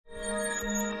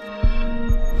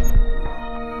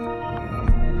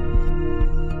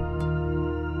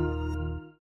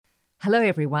Hello,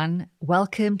 everyone.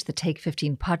 Welcome to the Take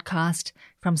 15 podcast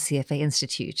from CFA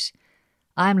Institute.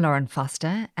 I'm Lauren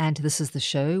Foster, and this is the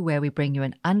show where we bring you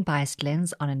an unbiased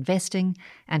lens on investing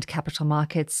and capital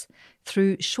markets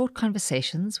through short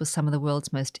conversations with some of the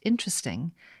world's most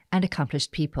interesting and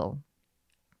accomplished people.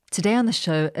 Today on the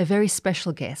show, a very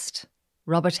special guest,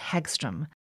 Robert Hagstrom,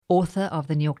 author of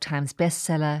the New York Times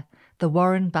bestseller, The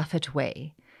Warren Buffett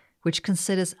Way, which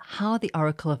considers how the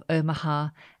Oracle of Omaha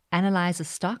analyzes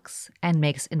stocks and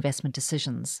makes investment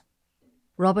decisions.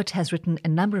 Robert has written a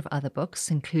number of other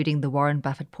books, including The Warren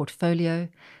Buffett Portfolio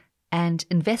and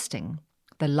Investing,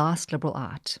 The Last Liberal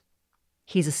Art.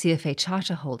 He's a CFA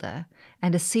charter holder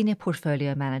and a senior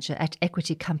portfolio manager at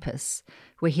Equity Compass,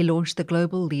 where he launched the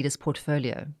Global Leaders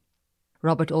Portfolio.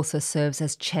 Robert also serves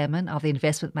as chairman of the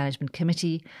Investment Management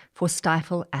Committee for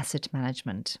Stifel Asset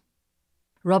Management.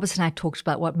 Robert and I talked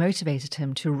about what motivated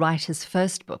him to write his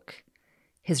first book,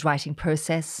 his writing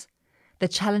process, the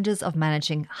challenges of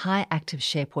managing high active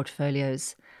share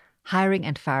portfolios, hiring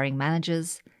and firing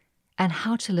managers, and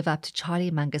how to live up to Charlie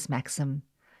Munger's maxim,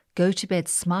 go to bed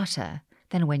smarter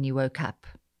than when you woke up.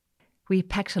 We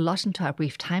packed a lot into our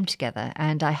brief time together,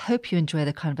 and I hope you enjoy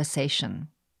the conversation.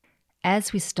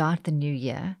 As we start the new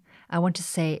year, I want to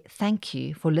say thank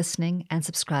you for listening and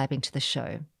subscribing to the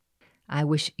show. I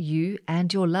wish you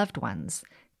and your loved ones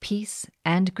peace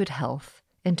and good health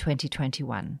in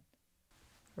 2021.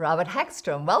 Robert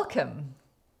Hagstrom, welcome.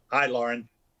 Hi, Lauren.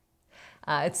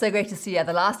 It's so great to see you.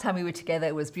 The last time we were together,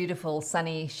 it was beautiful,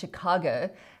 sunny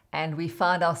Chicago, and we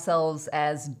found ourselves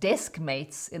as desk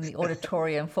mates in the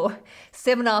auditorium for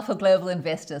Seminar for Global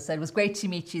Investors. So it was great to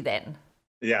meet you then.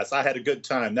 Yes, I had a good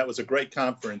time. That was a great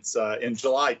conference in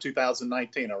July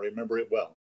 2019. I remember it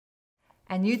well.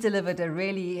 And you delivered a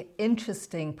really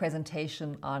interesting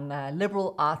presentation on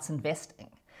liberal arts investing.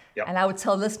 Yep. And I would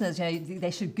tell listeners,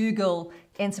 they should Google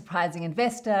Enterprising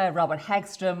Investor, Robert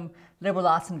Hagstrom, Liberal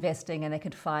Arts Investing, and they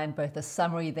could find both a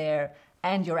summary there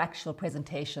and your actual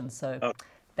presentation. So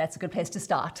that's a good place to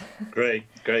start. Great.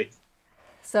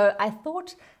 So I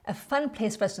thought a fun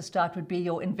place for us to start would be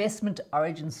your investment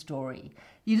origin story.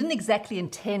 You didn't exactly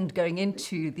intend going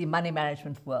into the money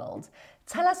management world.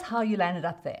 Tell us how you landed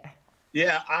up there.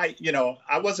 Yeah, I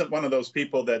wasn't one of those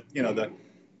people that,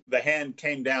 the hand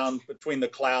came down between the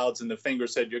clouds and the finger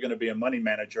said, you're going to be a money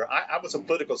manager. I was a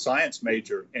political science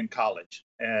major in college,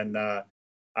 and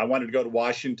I wanted to go to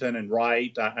Washington and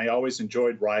write. I always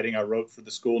enjoyed writing. I wrote for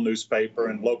the school newspaper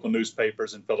and local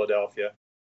newspapers in Philadelphia.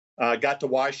 Got to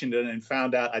Washington and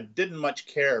found out I didn't much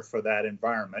care for that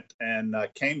environment, and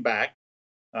came back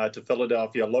to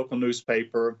Philadelphia, a local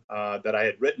newspaper that I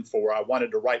had written for. I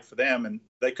wanted to write for them, and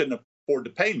they couldn't afford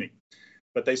to pay me.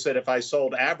 But they said if I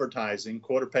sold advertising,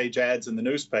 quarter-page ads in the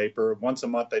newspaper, once a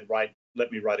month they'd let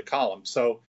me write a column.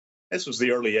 So this was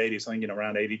the early 80s, I think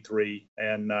around 83.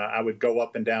 And I would go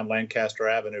up and down Lancaster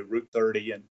Avenue, Route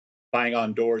 30, and buying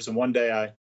on doors. And one day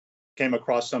I came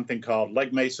across something called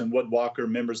Legg Mason Woodwalker,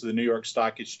 members of the New York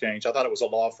Stock Exchange. I thought it was a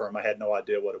law firm. I had no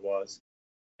idea what it was.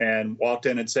 And walked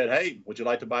in and said, hey, would you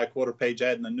like to buy a quarter-page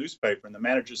ad in the newspaper? And the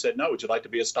manager said, no, would you like to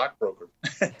be a stockbroker?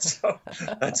 So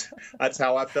that's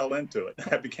how I fell into it.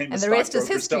 I became a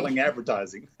stockbroker selling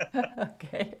advertising.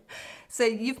 Okay. So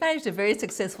you've managed a very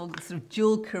successful sort of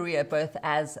dual career, both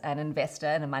as an investor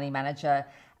and a money manager,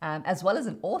 as well as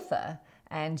an author.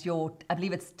 And I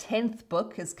believe it's 10th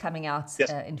book is coming out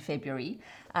in February.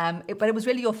 But it was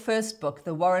really your first book,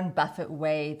 The Warren Buffett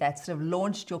Way, that sort of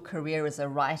launched your career as a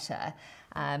writer.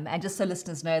 And just so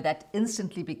listeners know, that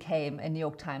instantly became a New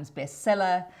York Times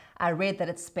bestseller. I read that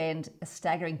it spent a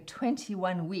staggering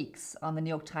 21 weeks on the New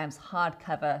York Times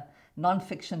hardcover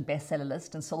nonfiction bestseller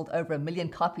list and sold over 1 million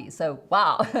copies. So,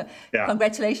 wow, yeah.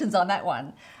 Congratulations on that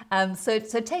one. So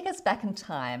take us back in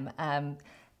time.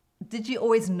 Did you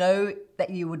always know that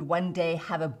you would one day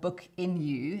have a book in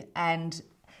you? And,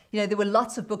 there were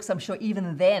lots of books, I'm sure,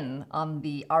 even then on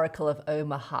the Oracle of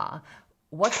Omaha.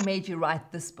 What made you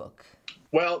write this book?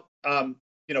 Well,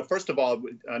 first of all,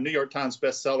 a New York Times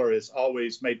bestseller is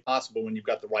always made possible when you've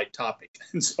got the right topic.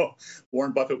 And so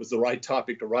Warren Buffett was the right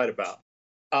topic to write about.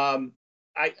 I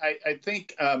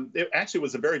think it actually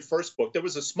was the very first book. There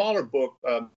was a smaller book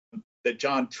that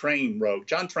John Train wrote.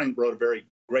 John Train wrote a very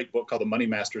great book called The Money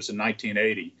Masters in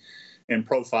 1980 and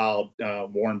profiled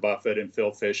Warren Buffett and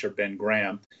Phil Fisher, Ben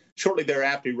Graham. Shortly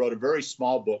thereafter, he wrote a very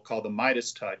small book called The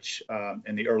Midas Touch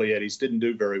in the early 80s. Didn't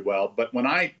do very well. But when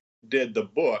I did the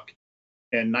book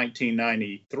in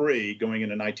 1993, going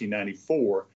into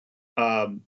 1994,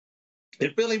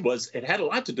 it had a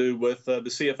lot to do with the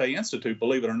CFA Institute,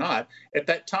 believe it or not. At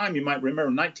that time, you might remember,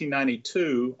 in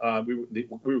 1992,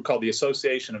 we were called the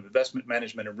Association of Investment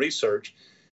Management and Research.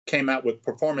 came out with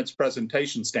performance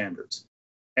presentation standards,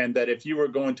 and that if you were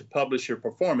going to publish your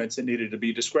performance, it needed to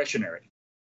be discretionary.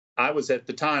 I was at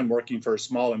the time working for a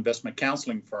small investment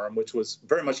counseling firm, which was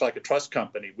very much like a trust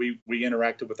company. We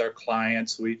interacted with our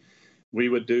clients. We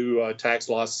would do tax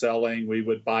loss selling. We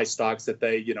would buy stocks that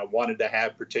they wanted to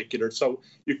have particular. So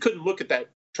you couldn't look at that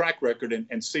track record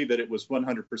and see that it was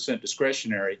 100%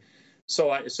 discretionary.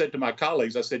 So I said to my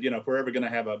colleagues, I said, if we're ever going to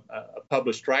have a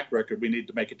published track record, we need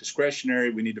to make it discretionary.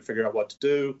 We need to figure out what to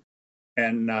do.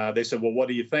 And they said, well, what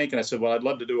do you think? And I said, well, I'd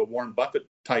love to do a Warren Buffett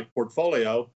type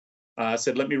portfolio. I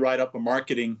said, let me write up a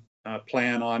marketing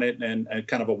plan on it and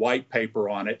kind of a white paper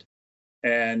on it.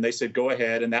 And they said, go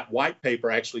ahead. And that white paper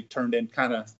actually turned in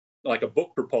kind of like a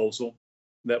book proposal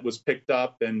that was picked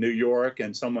up in New York.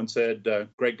 And someone said, a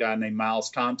great guy named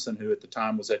Miles Thompson, who at the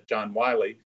time was at John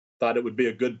Wiley, thought it would be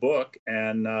a good book.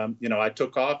 And, I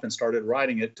took off and started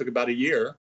writing it. It took about a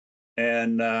year.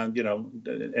 And,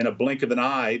 in a blink of an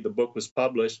eye, the book was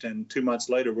published. And 2 months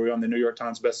later, we were on the New York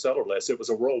Times bestseller list. It was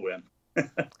a whirlwind.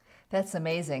 That's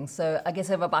amazing. So I guess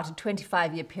over about a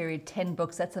 25-year period, 10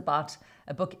 books, that's about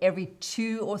a book every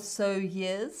 2 or so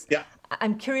years. Yeah.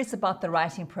 I'm curious about the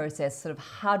writing process. Sort of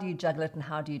how do you juggle it and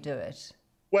how do you do it?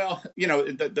 Well,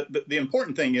 the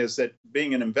important thing is that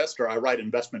being an investor, I write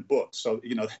investment books. So,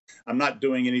 I'm not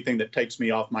doing anything that takes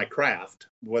me off my craft,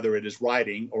 whether it is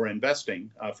writing or investing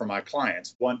for my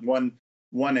clients. One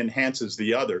enhances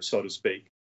the other, so to speak.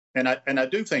 And I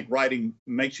do think writing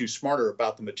makes you smarter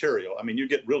about the material. I mean, you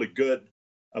get really good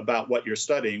about what you're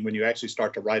studying when you actually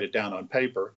start to write it down on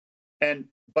paper.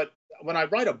 But when I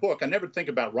write a book, I never think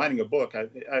about writing a book.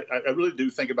 I really do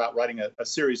think about writing a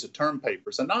series of term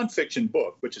papers, a nonfiction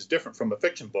book, which is different from a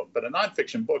fiction book. But a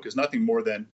nonfiction book is nothing more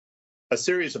than a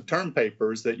series of term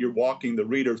papers that you're walking the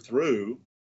reader through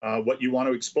what you want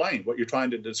to explain, what you're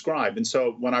trying to describe. And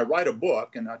so when I write a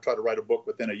book, and I try to write a book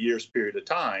within a year's period of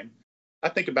time, I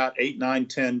think about 8, 9,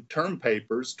 10 term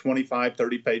papers, 25,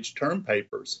 30-page term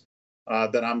papers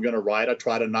that I'm going to write. I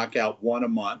try to knock out one a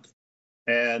month.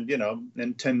 And,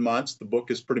 in 10 months, the book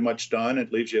is pretty much done.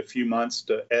 It leaves you a few months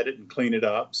to edit and clean it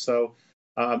up. So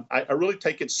I really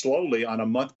take it slowly on a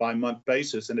month-by-month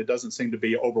basis, and it doesn't seem to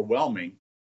be overwhelming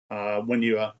when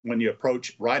you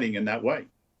approach writing in that way.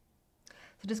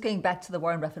 So just going back to the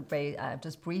Warren Buffett way,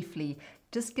 just briefly,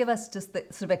 just give us just the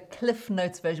sort of a Cliff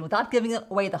Notes version without giving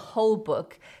away the whole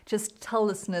book. Just tell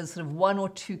listeners sort of 1 or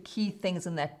 2 key things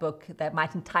in that book that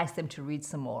might entice them to read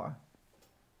some more.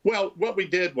 Well, what we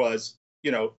did was,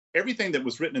 everything that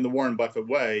was written in the Warren Buffett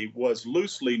way was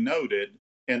loosely noted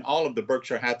in all of the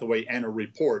Berkshire Hathaway annual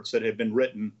reports that had been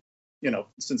written,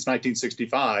 since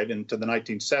 1965 into the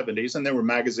 1970s. And there were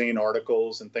magazine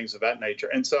articles and things of that nature.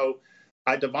 And so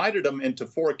I divided them into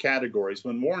 4 categories.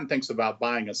 When Warren thinks about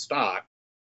buying a stock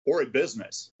or a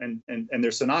business, and they're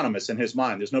synonymous in his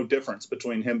mind, there's no difference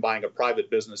between him buying a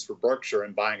private business for Berkshire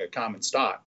and buying a common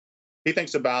stock. He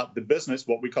thinks about the business,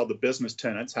 what we call the business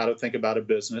tenets, how to think about a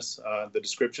business, the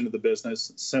description of the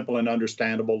business, simple and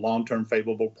understandable, long-term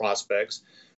favorable prospects.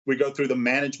 We go through the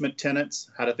management tenets,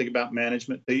 how to think about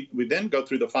management. We then go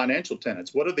through the financial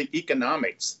tenets. What are the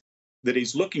economics that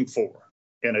he's looking for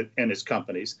in his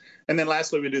companies? And then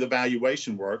lastly, we do the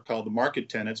valuation work called the market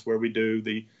tenets, where we do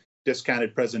the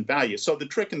discounted present value. So the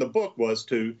trick in the book was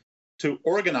to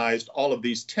organize all of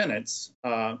these tenets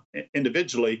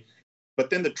individually. But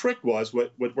then the trick was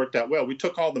what worked out well. We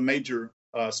took all the major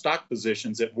stock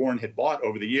positions that Warren had bought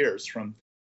over the years, from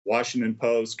Washington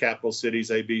Post, Capital Cities,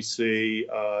 ABC,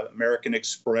 American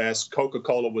Express,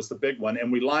 Coca-Cola was the big one.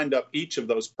 And we lined up each of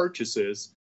those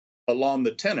purchases along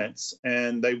the tenets,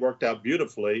 and they worked out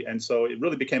beautifully. And so it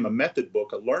really became a method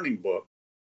book, a learning book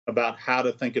about how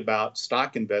to think about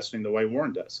stock investing the way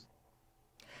Warren does.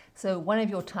 So one of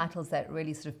your titles that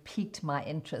really sort of piqued my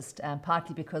interest,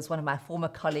 partly because one of my former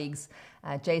colleagues,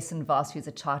 Jason Voss, who's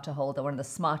a charter holder, one of the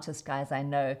smartest guys I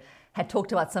know, had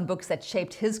talked about some books that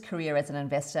shaped his career as an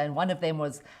investor. And one of them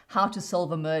was How to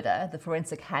Solve a Murder, the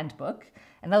Forensic Handbook.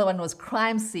 Another one was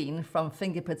Crime Scene, From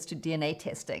Fingerprints to DNA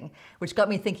Testing, which got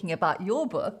me thinking about your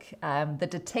book, The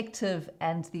Detective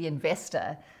and the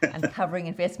Investor, uncovering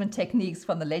investment techniques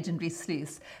from the legendary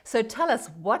sleuths. So tell us,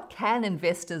 what can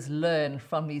investors learn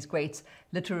from these great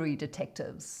literary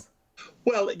detectives?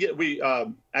 Well, yeah,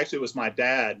 actually, it was my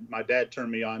dad. My dad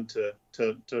turned me on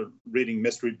to reading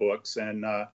mystery books, and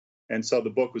so the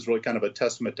book was really kind of a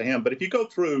testament to him. But if you go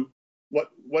through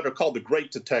what are called the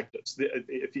great detectives,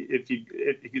 if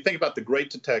you think about the great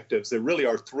detectives, there really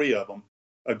are 3 of them.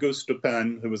 Auguste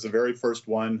Dupin, who was the very first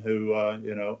one, who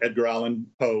Edgar Allan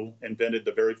Poe invented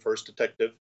the very first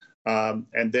detective,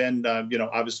 and then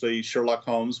obviously Sherlock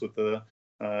Holmes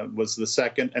was the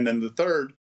second, and then the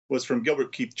third was from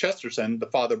Gilbert Keith Chesterton, the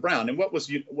Father Brown. And what was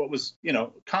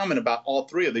common about all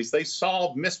three of these, they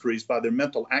solved mysteries by their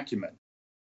mental acumen,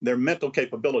 their mental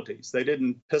capabilities. They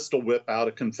didn't pistol whip out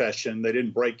a confession. They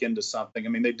didn't break into something. I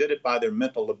mean, they did it by their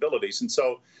mental abilities. And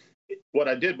so what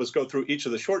I did was go through each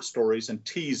of the short stories and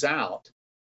tease out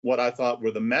what I thought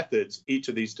were the methods each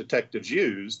of these detectives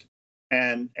used,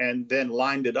 and then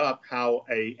lined it up how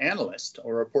a analyst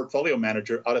or a portfolio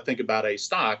manager ought to think about a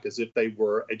stock as if they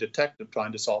were a detective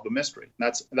trying to solve a mystery.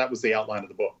 That was the outline of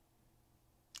the book.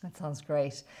 That sounds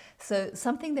great. So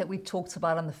something that we talked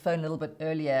about on the phone a little bit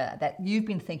earlier that you've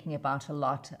been thinking about a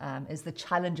lot is the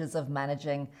challenges of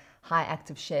managing high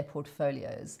active share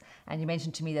portfolios. And you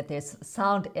mentioned to me that there's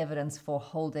sound evidence for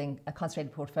holding a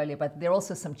concentrated portfolio, but there are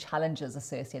also some challenges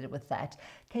associated with that.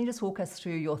 Can you just walk us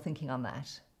through your thinking on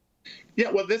that? Yeah,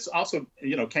 well, this also,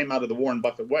 came out of the Warren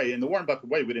Buffett way. In the Warren Buffett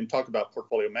way, we didn't talk about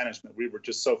portfolio management. We were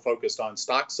just so focused on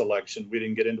stock selection, we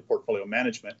didn't get into portfolio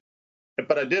management.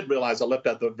 But I did realize I left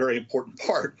out the very important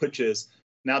part, which is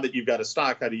now that you've got a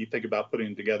stock, how do you think about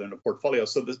putting it together in a portfolio?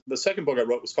 So the second book I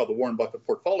wrote was called The Warren Buffett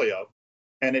Portfolio,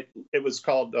 and it was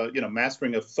called,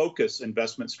 Mastering a Focus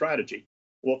Investment Strategy.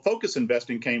 Well, focus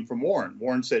investing came from Warren.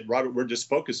 Warren said, Robert, we're just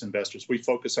focus investors. We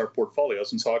focus our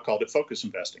portfolios, and so I called it focus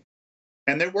investing.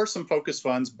 And there were some focus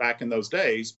funds back in those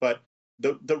days, but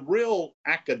the real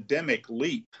academic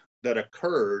leap that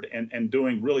occurred and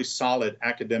doing really solid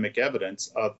academic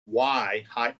evidence of why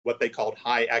what they called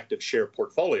high active share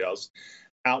portfolios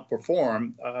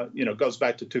outperform, goes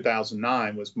back to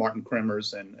 2009, was Martin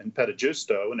Kremers and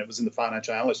Petajusto, and it was in the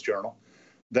Financial Analyst Journal,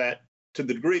 that to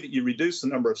the degree that you reduce the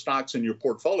number of stocks in your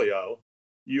portfolio,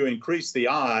 you increase the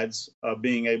odds of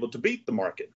being able to beat the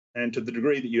market. And to the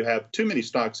degree that you have too many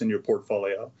stocks in your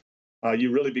portfolio,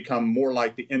 you really become more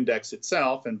like the index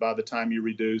itself. And by the time you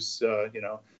reduce,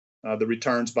 the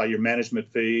returns by your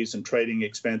management fees and trading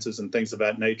expenses and things of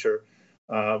that nature,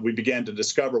 we began to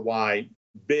discover why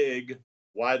big,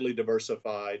 widely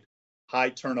diversified, high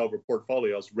turnover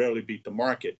portfolios rarely beat the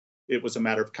market. It was a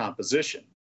matter of composition.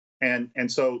 And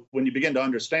so when you begin to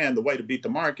understand the way to beat the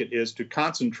market is to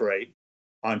concentrate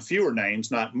on fewer names,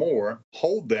 not more,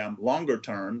 hold them longer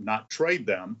term, not trade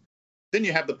them, then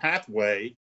you have the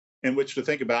pathway in which to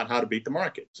think about how to beat the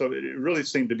market. So it really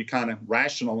seemed to be kind of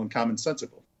rational and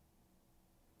commonsensical.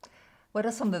 What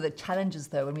are some of the challenges,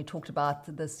 though, when we talked about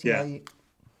this? There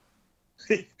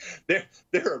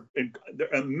are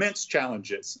immense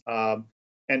challenges,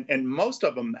 and most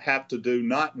of them have to do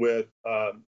not with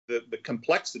the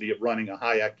complexity of running a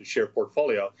high active share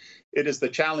portfolio. It is the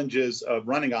challenges of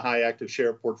running a high active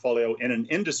share portfolio in an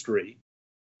industry,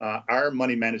 our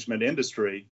money management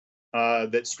industry,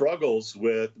 that struggles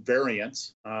with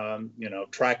variance,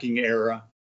 tracking error,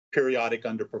 periodic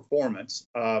underperformance.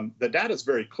 The data is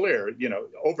very clear.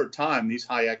 Over time, these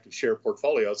high active share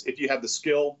portfolios, if you have the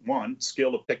skill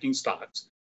of picking stocks,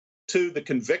 two, the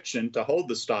conviction to hold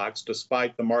the stocks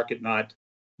despite the market not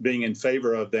being in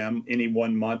favor of them any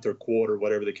 1 month or quarter,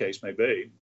 whatever the case may be.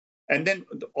 And then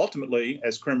ultimately,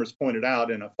 as Kremers pointed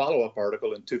out in a follow-up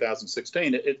article in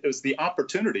 2016, it was the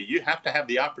opportunity. You have to have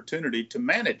the opportunity to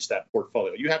manage that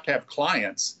portfolio. You have to have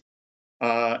clients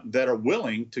that are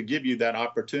willing to give you that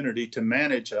opportunity to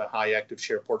manage a high active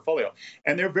share portfolio.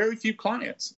 And there are very few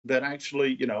clients that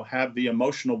actually, have the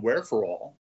emotional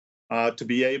wherewithal to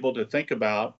be able to think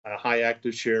about a high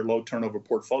active share, low turnover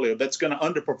portfolio that's going to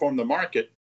underperform the market,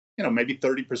 maybe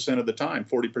 30% of the time,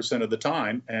 40% of the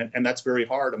time. And that's very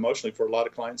hard emotionally for a lot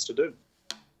of clients to do.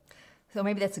 So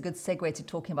maybe that's a good segue to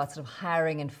talking about sort of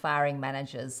hiring and firing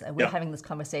managers. We're having this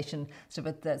conversation sort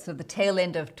of at the tail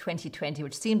end of 2020,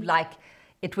 which seemed like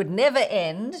it would never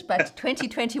end, but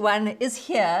 2021 is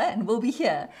here and will be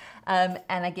here. And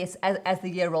I guess as the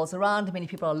year rolls around, many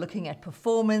people are looking at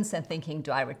performance and thinking,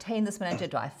 do I retain this manager?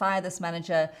 Do I fire this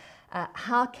manager?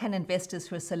 How can investors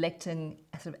who are selecting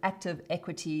sort of active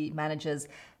equity managers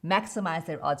maximize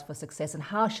their odds for success, and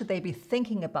how should they be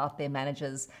thinking about their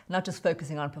managers, not just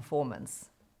focusing on performance?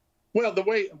 Well, the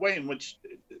way in which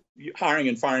hiring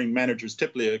and firing managers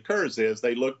typically occurs is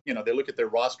they look at their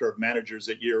roster of managers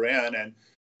at year end, and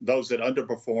those that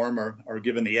underperform are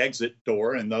given the exit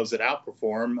door, and those that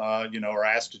outperform, are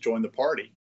asked to join the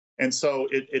party. And so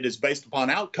it is based upon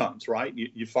outcomes, right?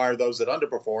 You fire those that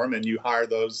underperform and you hire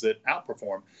those that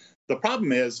outperform. The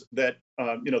problem is that,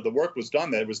 the work was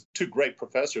done. There was two great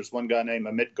professors, one guy named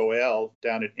Amit Goel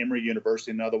down at Emory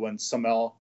University, another one,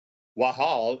 Samel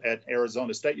Wahal at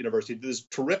Arizona State University, did this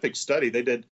terrific study. I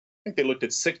think they looked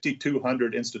at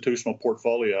 6,200 institutional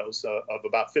portfolios of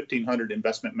about 1,500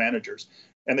 investment managers.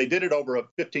 And they did it over a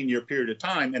 15-year period of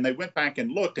time. And they went back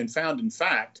and looked and found, in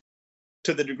fact,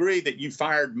 to the degree that you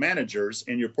fired managers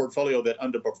in your portfolio that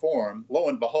underperformed, lo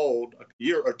and behold, a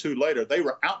year or two later, they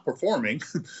were outperforming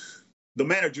the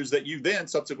managers that you then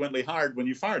subsequently hired when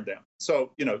you fired them.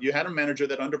 So, you had a manager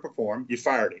that underperformed, you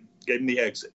fired him, gave him the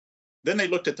exit. Then they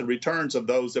looked at the returns of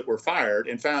those that were fired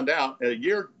and found out a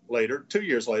year later, 2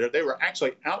 years later, they were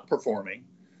actually outperforming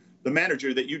the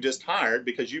manager that you just hired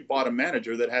because you bought a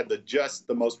manager that had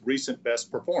the most recent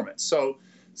best performance. So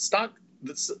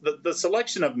the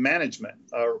selection of management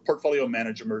or portfolio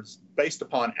managers based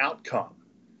upon outcome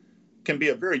can be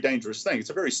a very dangerous thing.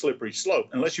 It's a very slippery slope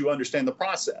unless you understand the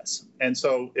process. And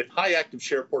so if high active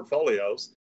share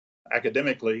portfolios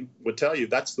academically would tell you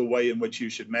that's the way in which you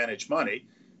should manage money,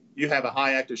 you have a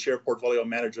high active share portfolio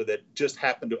manager that just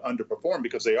happened to underperform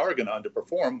because they are going to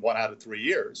underperform 1 out of 3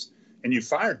 years, and you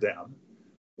fired them.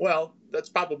 Well, that's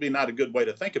probably not a good way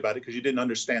to think about it because you didn't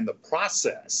understand the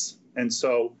process. And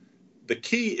so the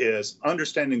key is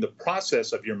understanding the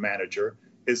process of your manager.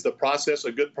 Is the process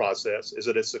a good process? Is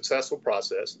it a successful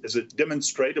process? Is it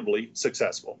demonstrably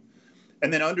successful?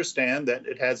 And then understand that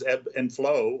it has ebb and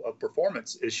flow of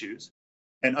performance issues,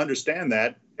 and understand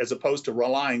that as opposed to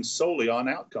relying solely on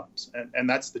outcomes. And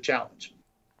that's the challenge.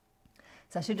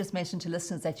 So I should just mention to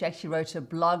listeners that you actually wrote a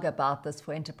blog about this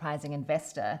for Enterprising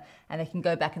Investor, and they can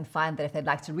go back and find that if they'd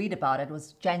like to read about it. It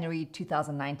was January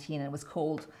 2019, and it was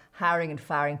called Hiring and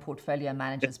Firing Portfolio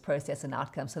Managers, Process and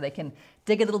Outcomes. So they can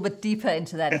dig a little bit deeper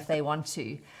into that if they want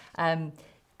to.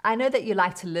 I know that you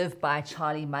like to live by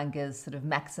Charlie Munger's sort of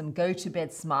maxim, go to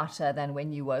bed smarter than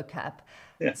when you woke up.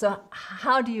 Yeah. So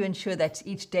how do you ensure that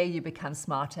each day you become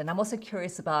smarter? And I'm also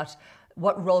curious about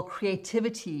what role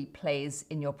creativity plays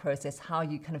in your process, how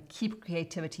you kind of keep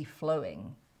creativity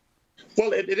flowing.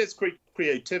 Well, it is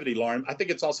creativity, Lauren. I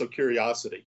think it's also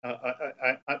curiosity.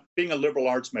 Being a liberal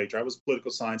arts major, I was a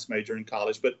political science major in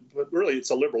college, but really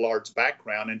it's a liberal arts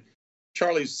background. And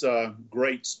Charlie's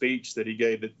great speech that he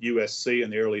gave at USC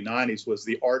in the early 90s was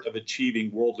The Art of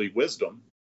Achieving Worldly Wisdom.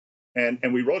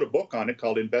 And we wrote a book on it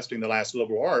called Investing the Last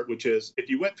Liberal Art, which is if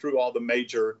you went through all the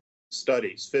major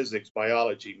studies, physics,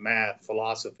 biology, math,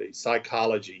 philosophy,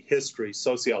 psychology, history,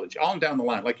 sociology, all down the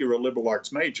line, like you were a liberal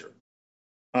arts major,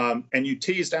 and you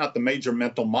teased out the major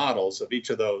mental models of each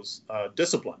of those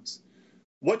disciplines,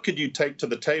 what could you take to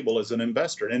the table as an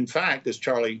investor? And in fact, as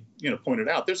Charlie pointed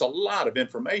out, there's a lot of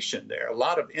information there, a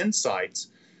lot of insights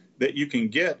that you can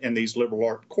get in these liberal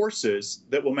art courses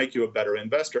that will make you a better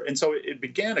investor. And so it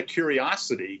began a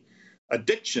curiosity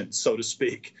addiction, so to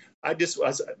speak.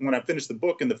 When I finished the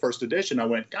book in the first edition, I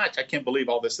went, gosh, I can't believe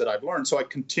all this that I've learned. So I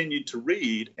continued to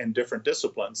read in different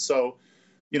disciplines. So,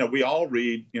 we all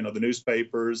read, the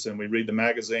newspapers, and we read the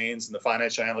magazines and the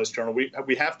Financial Analyst Journal.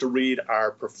 We have to read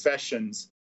our profession's,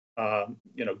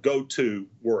 go-to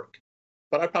work.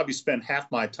 But I probably spend half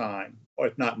my time, or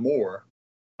if not more,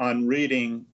 on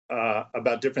reading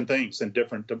about different things and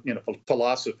different,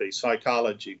 philosophy,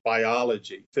 psychology,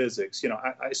 biology, physics.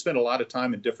 I spend a lot of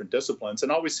time in different disciplines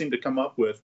and always seem to come up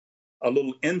with a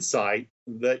little insight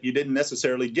that you didn't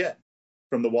necessarily get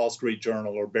from the Wall Street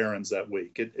Journal or Barron's that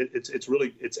week.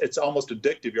 It's almost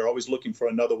addictive. You're always looking for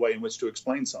another way in which to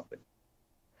explain something.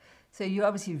 So you're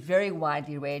obviously very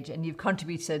widely read, and you've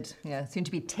contributed, soon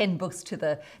to be 10 books to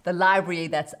the library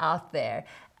that's out there.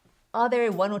 Are there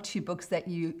 1 or 2 books that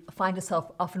you find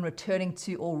yourself often returning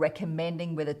to or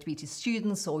recommending, whether it be to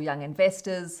students or young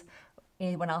investors?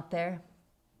 Anyone out there?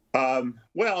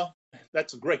 Well,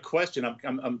 that's a great question.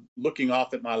 I'm looking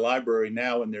off at my library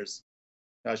now, and there's,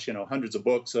 hundreds of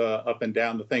books up and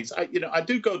down the things. I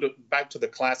do go back to the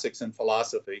classics in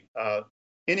philosophy.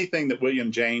 Anything that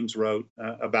William James wrote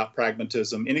about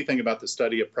pragmatism, anything about the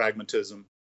study of pragmatism,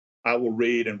 I will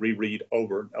read and reread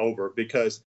over and over,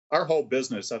 because our whole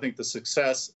business, I think the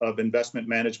success of investment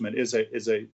management is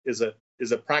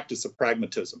a practice of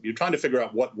pragmatism. You're trying to figure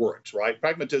out what works, right?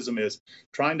 Pragmatism is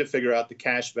trying to figure out the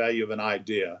cash value of an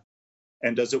idea,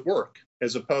 and does it work,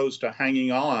 as opposed to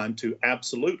hanging on to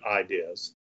absolute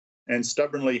ideas and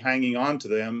stubbornly hanging on to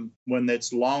them when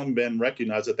it's long been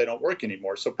recognized that they don't work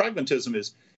anymore. So pragmatism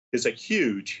is a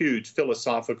huge, huge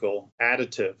philosophical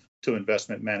additive to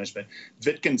investment management.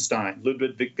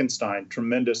 Ludwig Wittgenstein,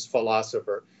 tremendous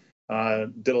philosopher,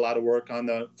 did a lot of work on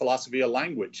the philosophy of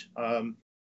language. And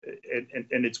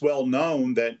it's well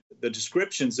known that the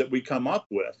descriptions that we come up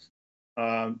with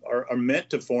are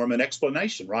meant to form an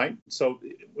explanation, right? So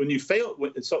when you fail,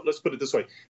 so let's put it this way.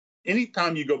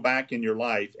 Anytime you go back in your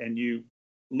life and you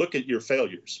look at your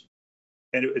failures,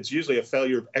 and it's usually a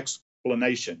failure of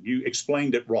explanation, you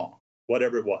explained it wrong,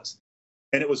 whatever it was.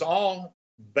 And it was all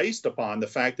based upon the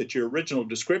fact that your original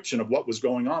description of what was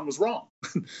going on was wrong.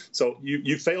 So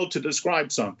you failed to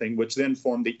describe something, which then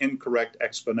formed the incorrect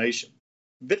explanation.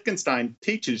 Wittgenstein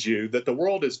teaches you that the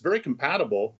world is very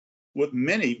compatible with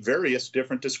many various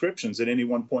different descriptions at any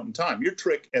one point in time. Your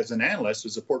trick as an analyst,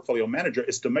 as a portfolio manager,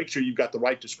 is to make sure you've got the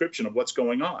right description of what's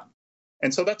going on.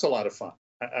 And so that's a lot of fun.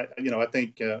 I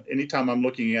think anytime I'm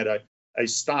looking at a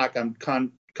stock, I'm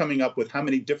coming up with how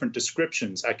many different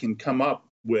descriptions I can come up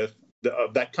with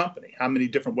of that company. How many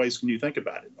different ways can you think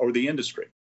about it, or the industry?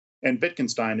 And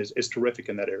Wittgenstein is terrific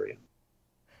in that area.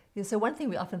 Yeah, so one thing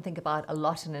we often think about a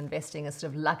lot in investing is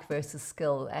sort of luck versus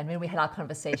skill. And when we had our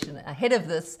conversation ahead of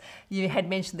this, you had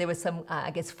mentioned there were some,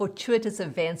 fortuitous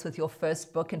events with your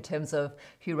first book in terms of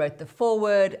who wrote the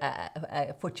foreword,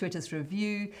 a fortuitous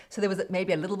review. So there was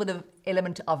maybe a little bit of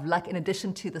element of luck in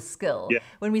addition to the skill. Yeah.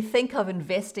 When we think of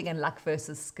investing in luck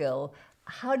versus skill,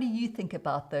 how do you think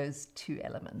about those two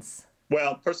elements?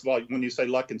 Well, first of all, when you say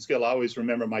luck and skill, I always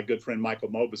remember my good friend Michael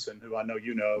Mauboussin, who I know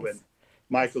you know, Yes. and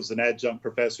Michael's an adjunct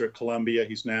professor at Columbia.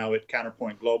 He's now at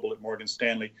Counterpoint Global at Morgan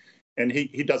Stanley, and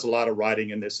he does a lot of writing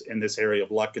in this area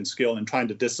of luck and skill and trying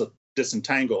to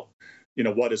disentangle,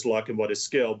 what is luck and what is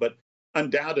skill. But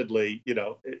undoubtedly,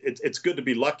 it's good to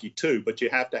be lucky too, but you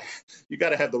got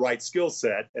to have the right skill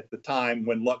set at the time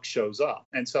when luck shows up.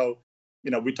 And so,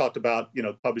 we talked about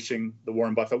publishing The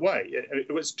Warren Buffett Way.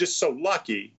 It was just so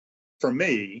lucky for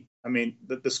me. I mean,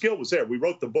 the skill was there. We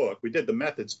wrote the book, we did the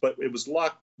methods, but it was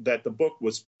luck that the book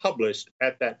was published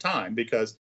at that time,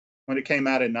 because when it came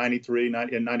out in 93,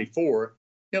 in 94,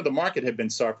 the market had been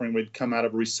suffering. We'd come out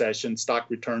of a recession, stock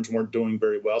returns weren't doing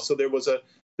very well. So there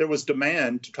was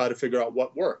demand to try to figure out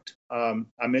what worked.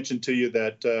 I mentioned to you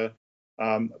that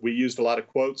we used a lot of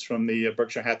quotes from the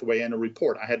Berkshire Hathaway annual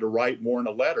report. I had to write Warren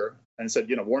a letter and said,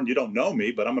 Warren, you don't know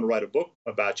me, but I'm going to write a book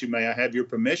about you. May I have your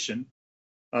permission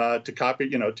to copy,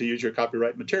 to use your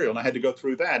copyright material? And I had to go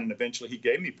through that, and eventually he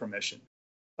gave me permission.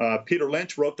 Peter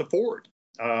Lynch wrote the foreword.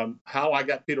 How I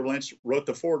got Peter Lynch wrote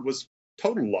the foreword was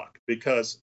total luck,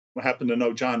 because I happened to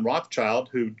know John Rothschild,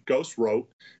 who ghost wrote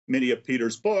many of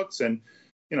Peter's books. And,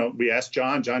 we asked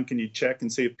John, can you check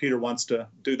and see if Peter wants to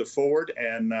do the foreword?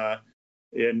 And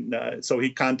so he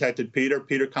contacted Peter.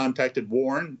 Peter contacted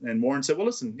Warren, and Warren said, well,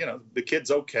 listen, the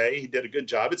kid's okay. He did a good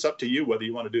job. It's up to you whether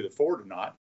you want to do the foreword or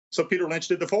not. So Peter Lynch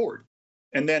did the foreword.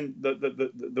 And then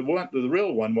the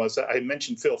real one was, I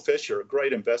mentioned Phil Fisher, a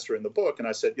great investor in the book. And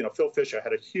I said, Phil Fisher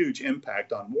had a huge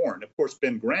impact on Warren. Of course,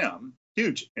 Ben Graham,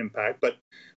 huge impact, but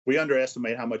we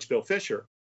underestimate how much Phil Fisher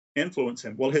influenced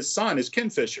him. Well, his son is Ken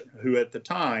Fisher, who at the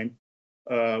time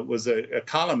was a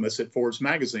columnist at Forbes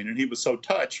magazine. And he was so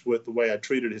touched with the way I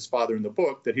treated his father in the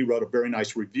book that he wrote a very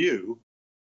nice review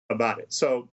about it.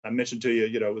 So I mentioned to you,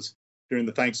 it was during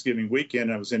the Thanksgiving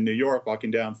weekend. I was in New York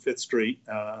walking down Fifth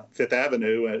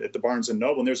Avenue at the Barnes &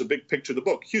 Noble, and there's a big picture of the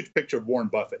book, huge picture of Warren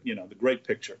Buffett, the great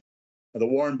picture, The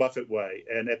Warren Buffett Way.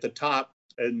 And at the top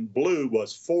in blue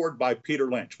was Foreword by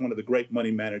Peter Lynch, one of the great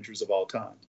money managers of all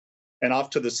time. And off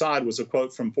to the side was a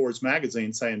quote from Forbes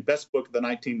magazine saying, best book of the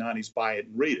 1990s, buy it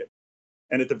and read it.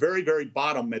 And at the very, very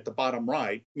bottom, at the bottom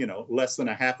right, less than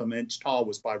a half an inch tall,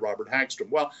 was by Robert Hagstrom.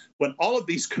 Well, when all of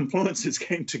these confluences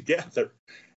came together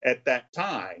at that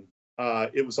time,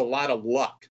 it was a lot of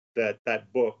luck that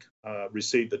that book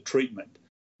received the treatment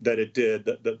that it did.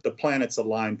 The planets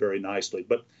aligned very nicely.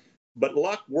 But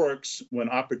luck works when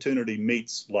opportunity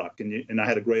meets luck. And I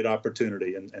had a great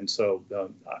opportunity. And so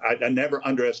I never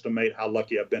underestimate how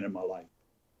lucky I've been in my life.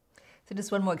 So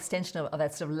just one more extension of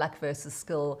that sort of luck versus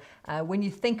skill. When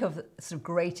you think of sort of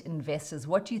great investors,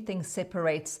 what do you think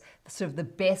separates sort of the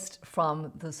best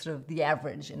from the sort of the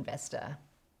average investor?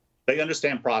 They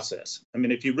understand process. I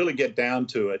mean, if you really get down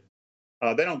to it,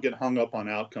 they don't get hung up on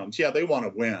outcomes. Yeah, they want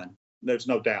to win. There's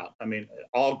no doubt. I mean,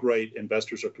 all great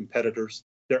investors are competitors.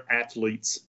 They're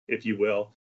athletes, if you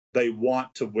will. They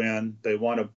want to win. They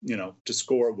want to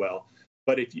score well.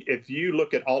 But if you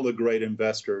look at all the great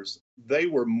investors, they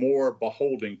were more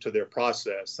beholden to their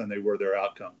process than they were their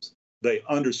outcomes. They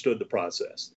understood the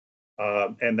process,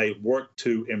 and they worked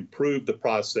to improve the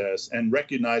process and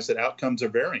recognize that outcomes are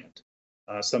variant.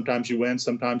 Sometimes you win,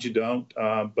 sometimes you don't.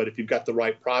 But if you've got the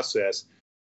right process,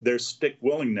 their stick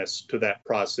willingness to that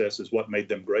process is what made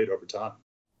them great over time.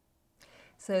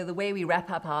 So the way we wrap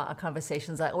up our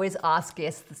conversations, I always ask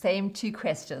guests the same two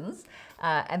questions.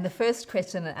 And the first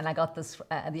question, and I got this,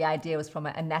 the idea was from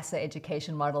a NASA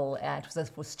education model. It was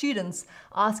for students,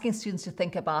 asking students to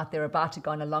think about they're about to go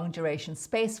on a long duration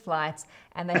space flight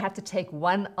and they have to take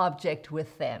one object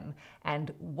with them.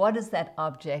 And what is that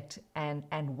object and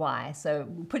why? So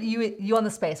put you on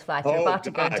the space flight, you're about to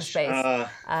go into space.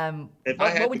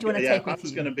 What would you want to take with you? If I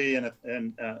was going to be in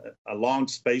a long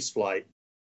space flight,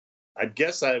 I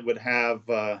guess I would have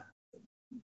a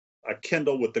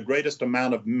Kindle with the greatest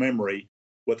amount of memory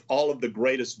with all of the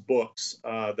greatest books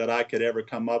that I could ever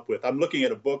come up with. I'm looking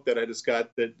at a book that I just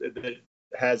got that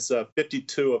has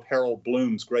 52 of Harold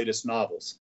Bloom's greatest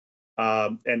novels,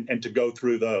 and to go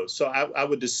through those. So I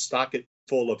would just stock it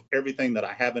full of everything that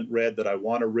I haven't read that I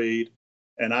want to read,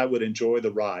 and I would enjoy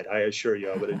the ride. I assure you,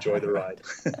 I would enjoy the ride.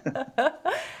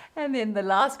 And then the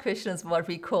last question is what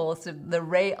we call the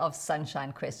ray of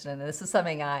sunshine question. And this is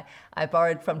something I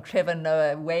borrowed from Trevor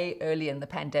Noah way early in the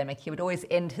pandemic. He would always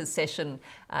end his session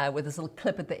with this little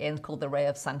clip at the end called the ray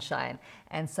of sunshine.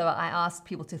 And so I asked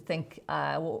people to think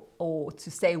or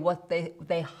to say what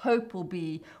they hope will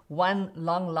be one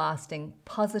long-lasting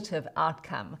positive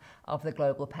outcome of the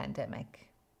global pandemic.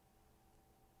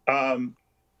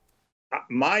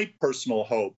 My personal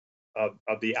hope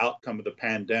of the outcome of the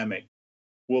pandemic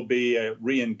will be a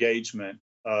re-engagement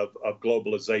of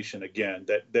globalization again,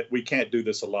 that we can't do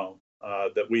this alone,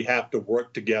 that we have to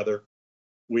work together,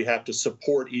 we have to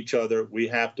support each other, we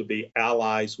have to be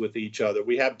allies with each other.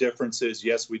 We have differences,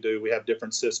 yes we do, we have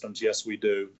different systems, yes we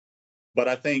do, but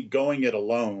I think going it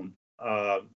alone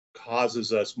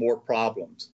causes us more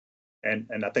problems.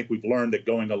 And I think we've learned that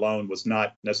going alone was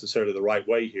not necessarily the right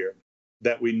way here,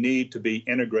 that we need to be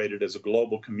integrated as a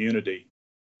global community.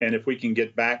 And if we can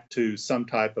get back to some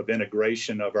type of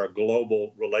integration of our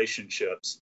global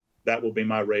relationships, that will be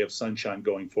my ray of sunshine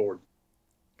going forward.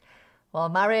 Well,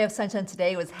 my ray of sunshine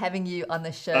today was having you on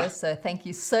the show. So thank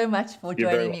you so much for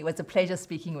joining me. It was a pleasure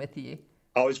speaking with you.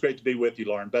 Always great to be with you,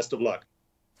 Lauren. Best of luck.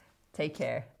 Take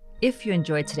care. If you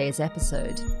enjoyed today's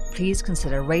episode, please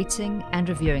consider rating and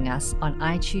reviewing us on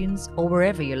iTunes or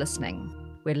wherever you're listening.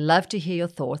 We'd love to hear your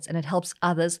thoughts, and it helps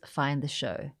others find the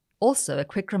show. Also, a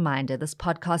quick reminder, this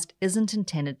podcast isn't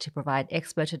intended to provide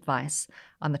expert advice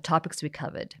on the topics we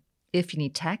covered. If you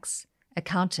need tax,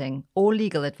 accounting, or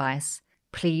legal advice,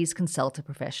 please consult a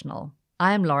professional.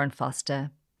 I am Lauren Foster.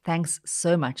 Thanks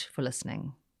so much for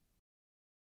listening.